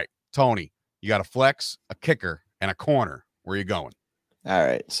 All right, Tony, you got a flex, a kicker, and a corner. Where are you going? All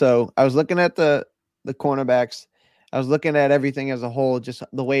right. So I was looking at the cornerbacks. I was looking at everything as a whole, just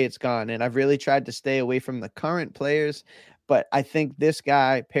the way it's gone. And I've really tried to stay away from the current players. But I think this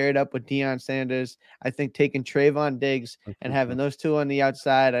guy paired up with Deion Sanders, I think taking Trayvon Diggs and having those two on the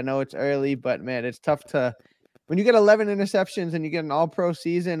outside. I know it's early, but, man, it's tough to – when you get 11 interceptions and you get an all-pro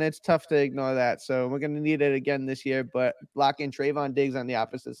season, it's tough to ignore that. So we're going to need it again this year. But lock in Trayvon Diggs on the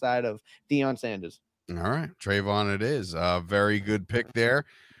opposite side of Deion Sanders. All right, Trayvon it is. Very good pick there.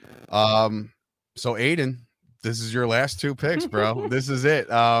 So Aiden, this is your last 2 picks, bro. This is it.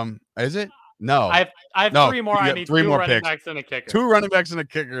 Is it? No. I have 3 more. I need 2 running backs and a kicker. 2 running backs and a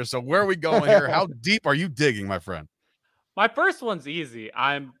kicker. So where are we going here? How deep are you digging, my friend? My first one's easy.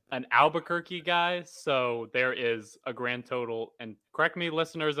 I'm an Albuquerque guy, so there is a grand total, and correct me,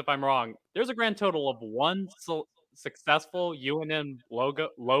 listeners, if I'm wrong, there's a grand total of 1 successful UNM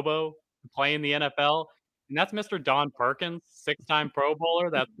Lobo playing the NFL, and that's Mr. Don Perkins, 6-time Pro Bowler.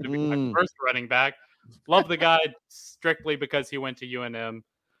 That's going to be my first running back. Love the guy strictly because he went to UNM.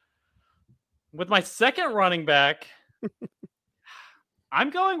 With my second running back, I'm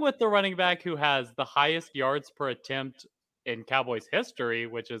going with the running back who has the highest yards per attempt in Cowboys history,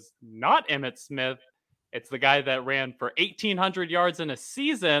 which is not Emmitt Smith. It's the guy that ran for 1,800 yards in a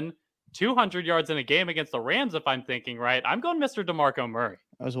season, 200 yards in a game against the Rams, if I'm thinking right. I'm going Mr. DeMarco Murray.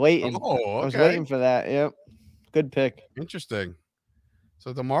 I was waiting. Oh, okay. I was waiting for that. Yep. Good pick. Interesting.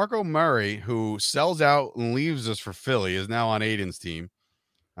 So DeMarco Murray, who sells out and leaves us for Philly, is now on Aiden's team.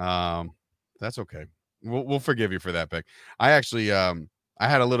 That's okay. We'll forgive you for that pick. I actually I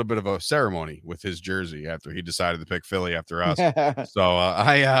had a little bit of a ceremony with his jersey after he decided to pick Philly after us. So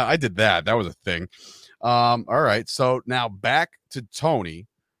I did that. That was a thing. All right. So now back to Tony,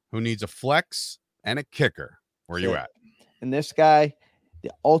 who needs a flex and a kicker. Where are you at? And this guy,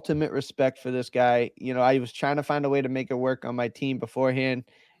 the ultimate respect for this guy. I was trying to find a way to make it work on my team beforehand.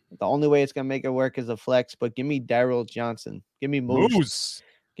 The only way it's going to make it work is a flex, but give me Darryl Johnson. Give me Moose.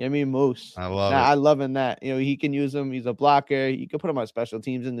 Give me Moose. I love it. I love him that. He can use him. He's a blocker. You can put him on special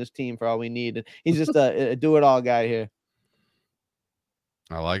teams in this team for all we need. He's just a do-it-all guy here.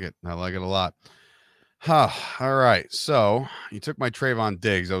 I like it. I like it a lot. All right. So you took my Trayvon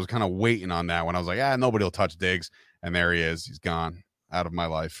Diggs. I was kind of waiting on that one. I was like, nobody will touch Diggs. And there he is. He's gone out of my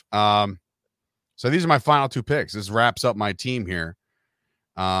life. So these are my final two picks. This wraps up my team here.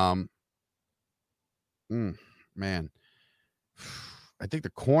 Man. I think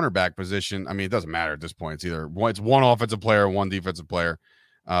the cornerback position, I mean, it doesn't matter at this point. It's one offensive player, one defensive player.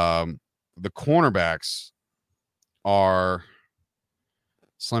 The cornerbacks are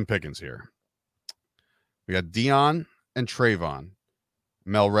slim pickings here. We got Dion and Trayvon,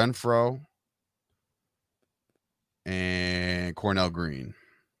 Mel Renfro, and Cornell Green.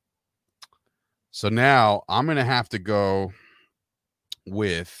 So now I'm going to have to go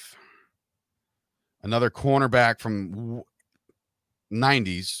with another cornerback from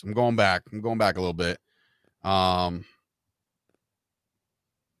 90s. I'm going back a little bit.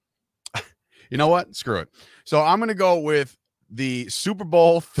 You know what? Screw it. So I'm going to go with the Super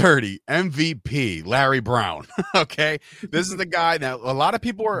Bowl 30 MVP, Larry Brown. Okay. This is the guy that a lot of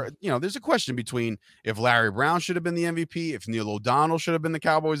people are, there's a question between if Larry Brown should have been the MVP, if Neil O'Donnell should have been the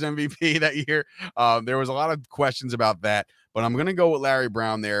Cowboys MVP that year. There was a lot of questions about that, but I'm going to go with Larry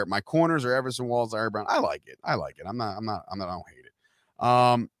Brown there. My corners are Everson Walls, Larry Brown. I like it. I don't hate it.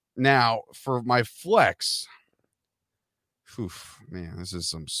 Now for my flex, man, this is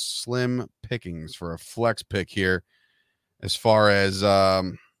some slim pickings for a flex pick here. As far as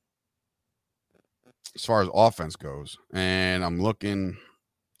offense goes, and I'm looking,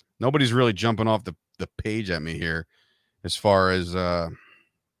 nobody's really jumping off the page at me here. As far as,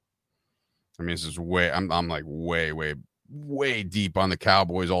 this is I'm like way deep on the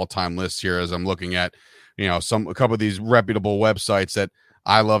Cowboys all-time list here as I'm looking at, a couple of these reputable websites that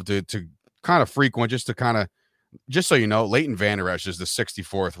I love to kind of frequent just so you know, Leighton Vander Esch is the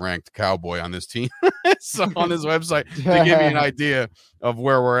 64th ranked Cowboy on this team. So on this website to give you an idea of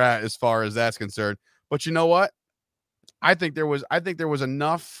where we're at as far as that's concerned. But you know what? I think there was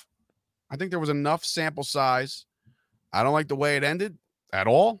enough sample size. I don't like the way it ended at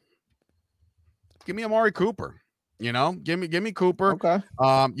all. Give me Amari Cooper. Give me Cooper. Okay.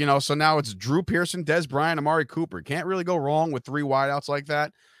 So now it's Drew Pearson, Des Bryant, Amari Cooper. Can't really go wrong with three wideouts like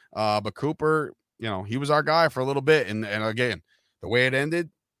that. But Cooper, he was our guy for a little bit. And again, the way it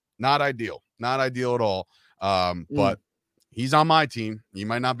ended, not ideal at all. But he's on my team. He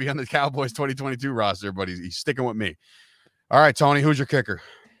might not be on the Cowboys 2022 roster, but he's sticking with me. All right, Tony, who's your kicker?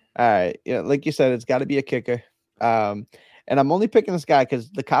 All right. Like you said, it's got to be a kicker. And I'm only picking this guy because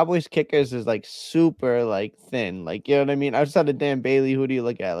the Cowboys kickers is like super like thin. Like, you know what I mean? Outside of Dan Bailey, who do you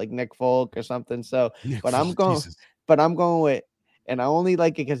look at? Like Nick Folk or something. So, I'm going with, and I only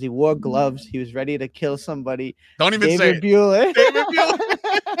like it because he wore gloves. He was ready to kill somebody. Don't even say it. Bueller. David Bueller.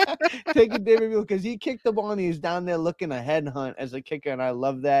 Taking David Bueller because he kicked the ball and he's down there looking a headhunt as a kicker, and I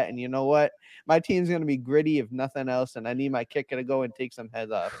love that. And you know what? My team's going to be gritty if nothing else, and I need my kicker to go and take some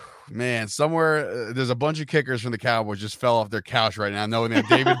heads off. Man, somewhere there's a bunch of kickers from the Cowboys just fell off their couch right now knowing that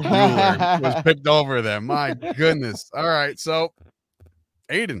David Bueller was picked over them. My goodness. All right, so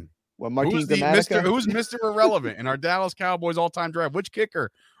Aiden. Well, who's Mr. Irrelevant in our Dallas Cowboys all-time draft? Which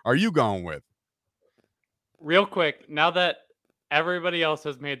kicker are you going with? Real quick, now that everybody else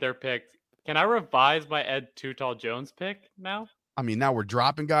has made their picks, can I revise my Ed Too Tall Jones pick now? I mean, now we're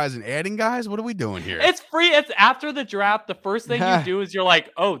dropping guys and adding guys? What are we doing here? It's free. It's after the draft. The first thing you do is you're like,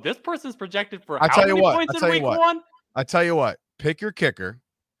 oh, this person's projected for how many points in week one? I tell you what, pick your kicker,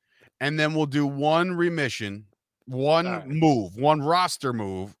 and then we'll do one remission, one roster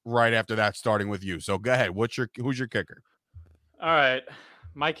move right after that, starting with you. So go ahead. Who's your kicker? All right.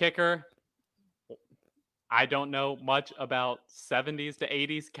 My kicker, I don't know much about 70s to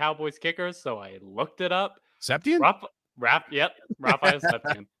 80s Cowboys kickers, so I looked it up. Septien? Raphael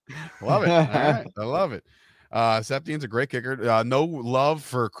Septien. Love it. All right. I love it. Septien's a great kicker. No love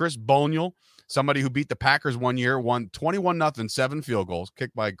for Chris Bonial, somebody who beat the Packers one year, won 21-0, 7 field goals,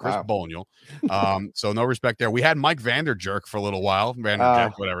 kicked by Chris Bonial. So no respect there. We had Mike Vanderjerk for a little while.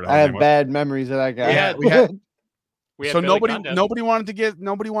 Vanderjerk, whatever. I have bad memories of that guy. We had so nobody wanted to give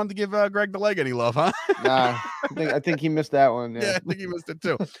Greg the Leg any love, huh? Nah, I think he missed that one. Yeah, I think he missed it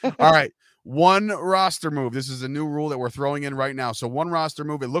too. All right. One roster move. This is a new rule that we're throwing in right now. So one roster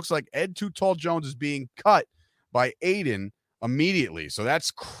move. It looks like Ed Too Tall Jones is being cut by Aiden immediately. So that's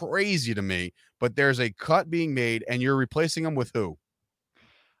crazy to me. But there's a cut being made, and you're replacing him with who?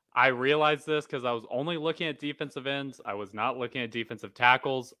 I realized this because I was only looking at defensive ends. I was not looking at defensive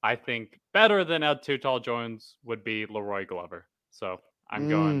tackles. I think better than Ed Too Tall Jones would be Leroy Glover. So I'm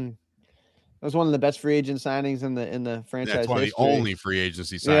going. That was one of the best free agent signings in the franchise. That's one of the only free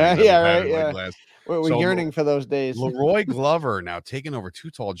agency signings. We're yearning for those days. Leroy Glover now taking over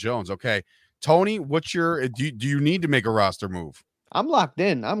Too Tall Jones. Okay. Tony, what's your do you need to make a roster move? I'm locked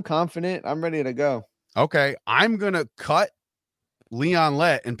in. I'm confident. I'm ready to go. Okay, I'm gonna cut Leon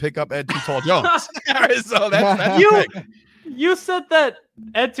Lett and pick up Ed Too Tall Jones. So that's you. You said that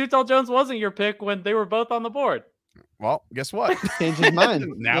Ed Too Tall Jones wasn't your pick when they were both on the board. Well, guess what? Changed his mind.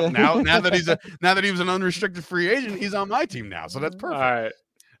 now that he was an unrestricted free agent, he's on my team now. So that's perfect.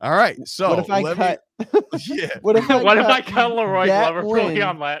 All right. So what if I cut? Yeah. What if I cut Leroy Glover for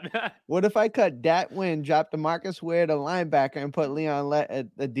Leon Lett? What if I cut Dat Win, drop DeMarcus Ware to linebacker, and put Leon Lett at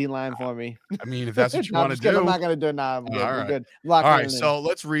the D line for me? I mean, if that's what you want to do, I'm not gonna do it now. I'm good. All right. Good. All right. So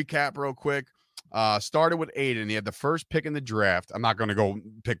let's recap real quick. Started with Aiden. He had the first pick in the draft. I'm not going to go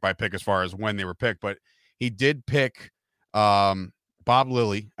pick by pick as far as when they were picked, but he did pick Bob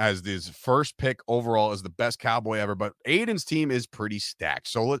Lilly as his first pick overall as the best Cowboy ever. But Aiden's team is pretty stacked.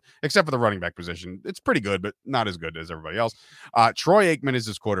 So except for the running back position, it's pretty good, but not as good as everybody else. Troy Aikman is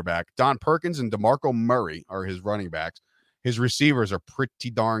his quarterback. Don Perkins and DeMarco Murray are his running backs. His receivers are pretty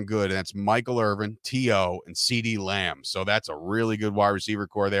darn good, and that's Michael Irvin, T.O., and C.D. Lamb. So that's a really good wide receiver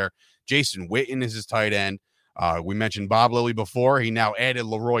core there. Jason Witten is his tight end. We mentioned Bob Lilly before. He now added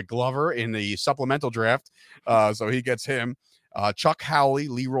Leroy Glover in the supplemental draft, so he gets him. Chuck Howley,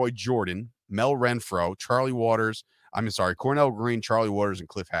 Leroy Jordan, Mel Renfro, Cornell Green, Charlie Waters, and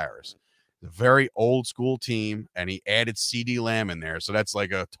Cliff Harris. A very old school team, and he added C.D. Lamb in there, so that's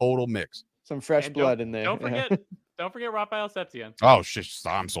like a total mix. Some fresh blood in there. Don't forget Rafael Septien. Oh shit!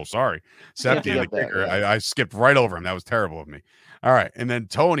 I'm so sorry, Septien, the kicker. I skipped right over him. That was terrible of me. All right, and then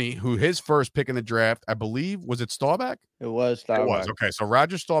Tony, who his first pick in the draft, I believe, was it Staubach? It was Staubach. It was. Okay, so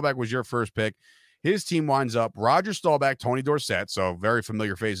Roger Staubach was your first pick. His team winds up Roger Staubach, Tony Dorsett, so very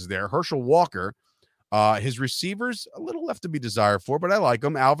familiar faces there. Herschel Walker, his receivers a little left to be desired for, but I like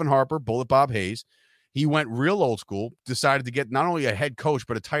him. Alvin Harper, Bullet Bob Hayes. He went real old school, decided to get not only a head coach,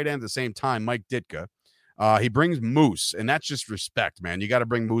 but a tight end at the same time, Mike Ditka. He brings Moose, and that's just respect, man. You got to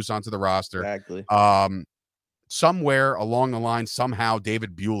bring Moose onto the roster. Exactly. Somewhere along the line, somehow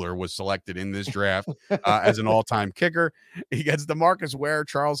David Bueller was selected in this draft as an all-time kicker. He gets DeMarcus Ware,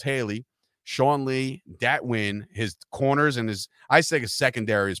 Charles Haley, Sean Lee, Dat Win, his corners, and I think his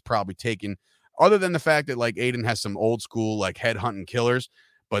secondary is probably taken, other than the fact that like Aiden has some old school like head hunting killers.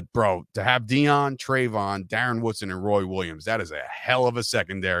 But bro, to have Dion, Trayvon, Darren Woodson, and Roy Williams, that is a hell of a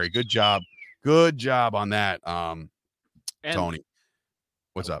secondary. Good job. Good job on that, Tony.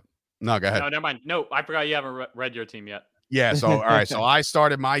 What's up? No, go ahead. No, never mind. No, I forgot you haven't read your team yet. Yeah, so all right. So I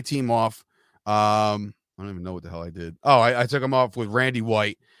started my team off. I don't even know what the hell I did. Oh, I took him off with Randy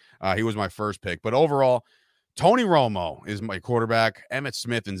White. He was my first pick. But overall, Tony Romo is my quarterback. Emmitt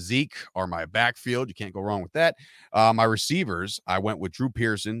Smith and Zeke are my backfield. You can't go wrong with that. My receivers, I went with Drew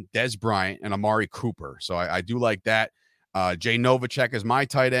Pearson, Des Bryant, and Amari Cooper. So I do like that. Jay Novacek is my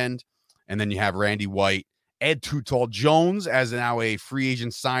tight end. And then you have Randy White, Ed Too Tall Jones as now a free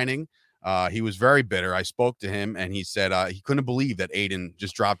agent signing. He was very bitter. I spoke to him, and he said he couldn't believe that Aiden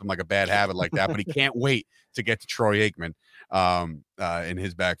just dropped him like a bad habit like that, but he can't wait to get to Troy Aikman in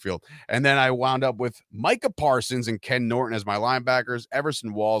his backfield. And then I wound up with Micah Parsons and Ken Norton as my linebackers,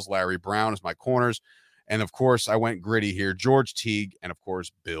 Everson Walls, Larry Brown as my corners. And, of course, I went gritty here, George Teague, and, of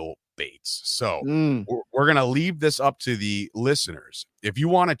course, Bill Bates. So we're going to leave this up to the listeners. If you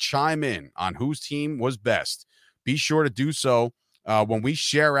want to chime in on whose team was best, be sure to do so when we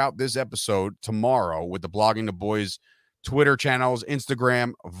share out this episode tomorrow with the Blogging the Boys Twitter channels,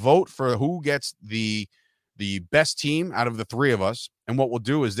 Instagram. Vote for who gets the best team out of the three of us. And what we'll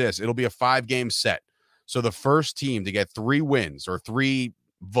do is this. It'll be a 5-game set. So the first team to get 3 wins or 3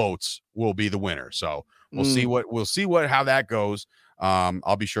 votes will be the winner. So we'll see how that goes.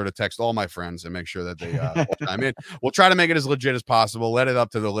 I'll be sure to text all my friends and make sure that they chime in. We'll try to make it as legit as possible. Let it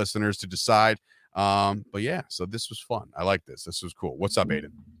up to the listeners to decide. But yeah, so this was fun. I like this. This was cool. What's up,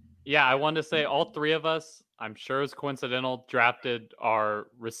 Aiden? Yeah, I wanted to say all 3 of us, I'm sure it's coincidental, drafted our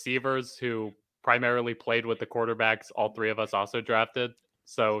receivers who primarily played with the quarterbacks. All 3 of us also drafted.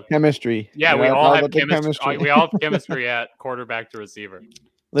 So chemistry. Yeah, we all have chemistry. We all have chemistry at quarterback to receiver.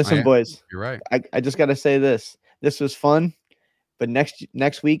 Listen, boys. You're right. I just got to say this. This was fun. But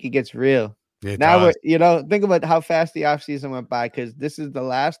next week, it gets real. We're, think about how fast the offseason went by, because this is the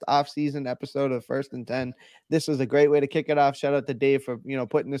last offseason episode of First and 10. This was a great way to kick it off. Shout out to Dave for,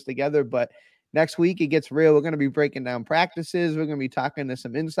 putting this together. But next week, it gets real. We're going to be breaking down practices. We're going to be talking to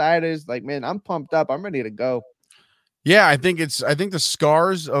some insiders. Like, man, I'm pumped up. I'm ready to go. Yeah, I think the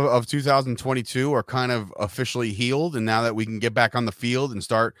scars of 2022 are kind of officially healed. And now that we can get back on the field and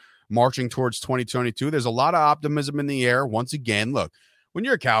start marching towards 2022, there's a lot of optimism in the air. Once again, look, when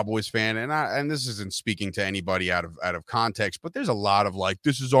you're a Cowboys fan, and this isn't speaking to anybody out of context, but there's a lot of like,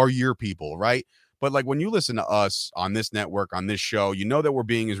 this is our year people, right? But like when you listen to us on this network, on this show, you know that we're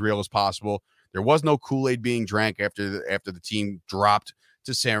being as real as possible. There was no Kool-Aid being drank after the team dropped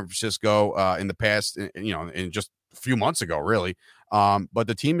to San Francisco in the past, in just a few months ago, really. But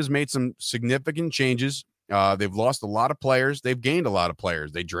the team has made some significant changes. They've lost a lot of players. They've gained a lot of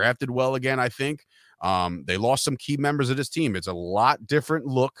players. They drafted well again, I think. They lost some key members of this team. It's a lot different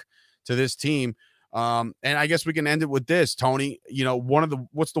look to this team. And I guess we can end it with this, Tony.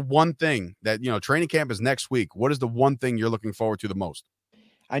 What's the one thing that, training camp is next week. What is the one thing you're looking forward to the most?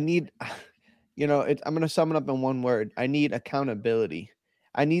 I'm going to sum it up in one word. I need accountability.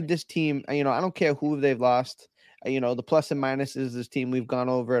 I need this team. I don't care who they've lost. The plus and minuses, this team, we've gone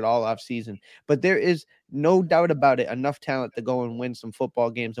over it all off season, but there is no doubt about it, enough talent to go and win some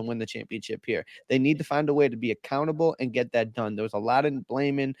football games and win the championship here. They need to find a way to be accountable and get that done. There was a lot of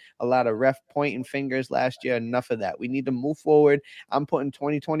blaming, a lot of ref pointing fingers last year. Enough of that. We need to move forward. I'm putting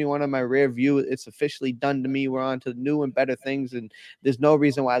 2021 on my rear view. It's officially done to me. We're on to new and better things, and there's no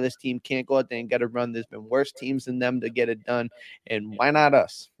reason why this team can't go out there and get a run. There's been worse teams than them to get it done, and why not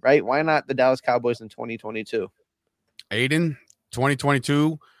us, right? Why not the Dallas Cowboys in 2022? Aiden,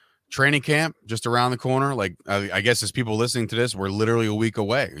 2022 training camp just around the corner. Like, I guess as people listening to this, we're literally a week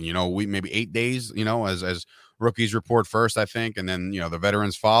away. We maybe 8 days, as rookies report first, I think, and then, the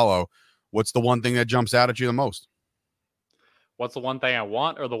veterans follow. What's the one thing that jumps out at you the most? What's the one thing I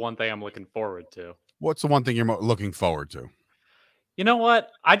want or the one thing I'm looking forward to? What's the one thing you're looking forward to? You know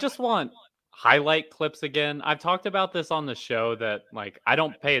what? I just want highlight clips again. I've talked about this on the show that I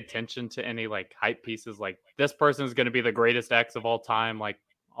don't pay attention to any hype pieces like this person is going to be the greatest X of all time. Like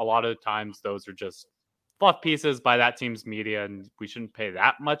a lot of times those are just fluff pieces by that team's media and we shouldn't pay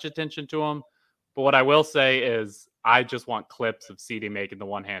that much attention to them. But what I will say is I just want clips of CD making the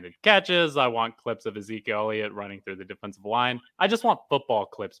one-handed catches. I want clips of Ezekiel Elliott running through the defensive line. I just want football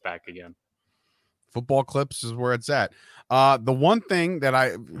clips back again. Football clips is where it's at. The one thing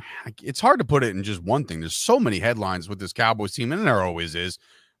that it's hard to put it in just one thing. There's so many headlines with this Cowboys team, and there always is.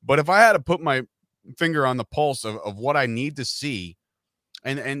 But if I had to put my finger on the pulse of what I need to see,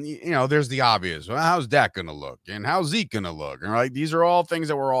 and there's the obvious. Well, how's Dak going to look? And how's Zeke going to look? And these are all things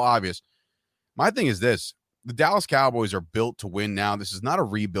that were all obvious. My thing is this. The Dallas Cowboys are built to win now. This is not a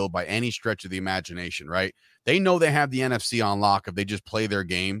rebuild by any stretch of the imagination, right? They know they have the NFC on lock if they just play their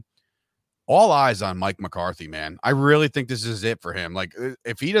game. All eyes on Mike McCarthy, man. I really think this is it for him. Like,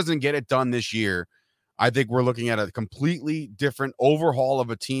 if he doesn't get it done this year, I think we're looking at a completely different overhaul of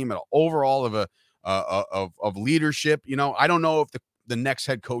a team, an overhaul of of leadership. I don't know if the next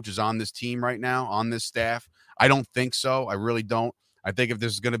head coach is on this team right now, on this staff. I don't think so. I really don't. I think if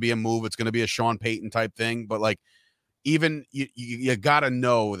this is going to be a move, it's going to be a Sean Payton type thing. But even you got to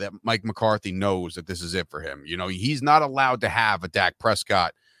know that Mike McCarthy knows that this is it for him. He's not allowed to have a Dak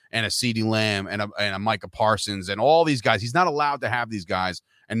Prescott and a CeeDee Lamb and a Micah Parsons and all these guys. He's not allowed to have these guys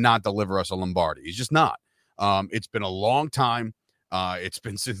and not deliver us a Lombardi. He's just not. It's been a long time. It's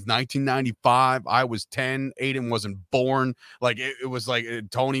been since 1995. I was 10. Aiden wasn't born. It was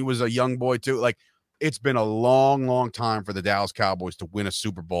Tony was a young boy too. It's been a long, long time for the Dallas Cowboys to win a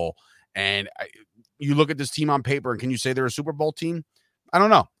Super Bowl. And you look at this team on paper, and can you say they're a Super Bowl team? I don't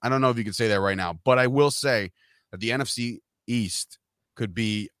know. I don't know if you can say that right now. But I will say that the NFC East could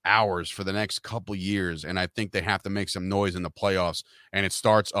be ours for the next couple years, and I think they have to make some noise in the playoffs, and it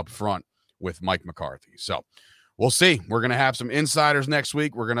starts up front with Mike McCarthy. So we'll see. We're going to have some insiders next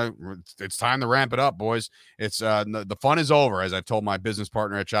week. It's time to ramp it up, boys. It's the fun is over, as I told my business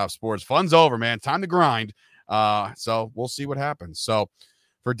partner at Chop Sports. Fun's over, man. Time to grind. So we'll see what happens. So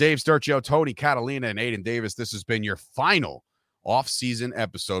for Dave Sturcio, Tony Catalina, and Aiden Davis, this has been your final off-season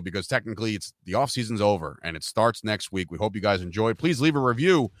episode, because technically the off-season's over and it starts next week. We hope you guys enjoyed. Please leave a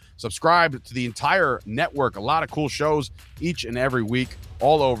review, subscribe to the entire network. A lot of cool shows each and every week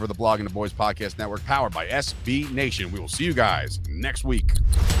all over the Blogging the Boys podcast network, powered by SB Nation. We will see you guys next week.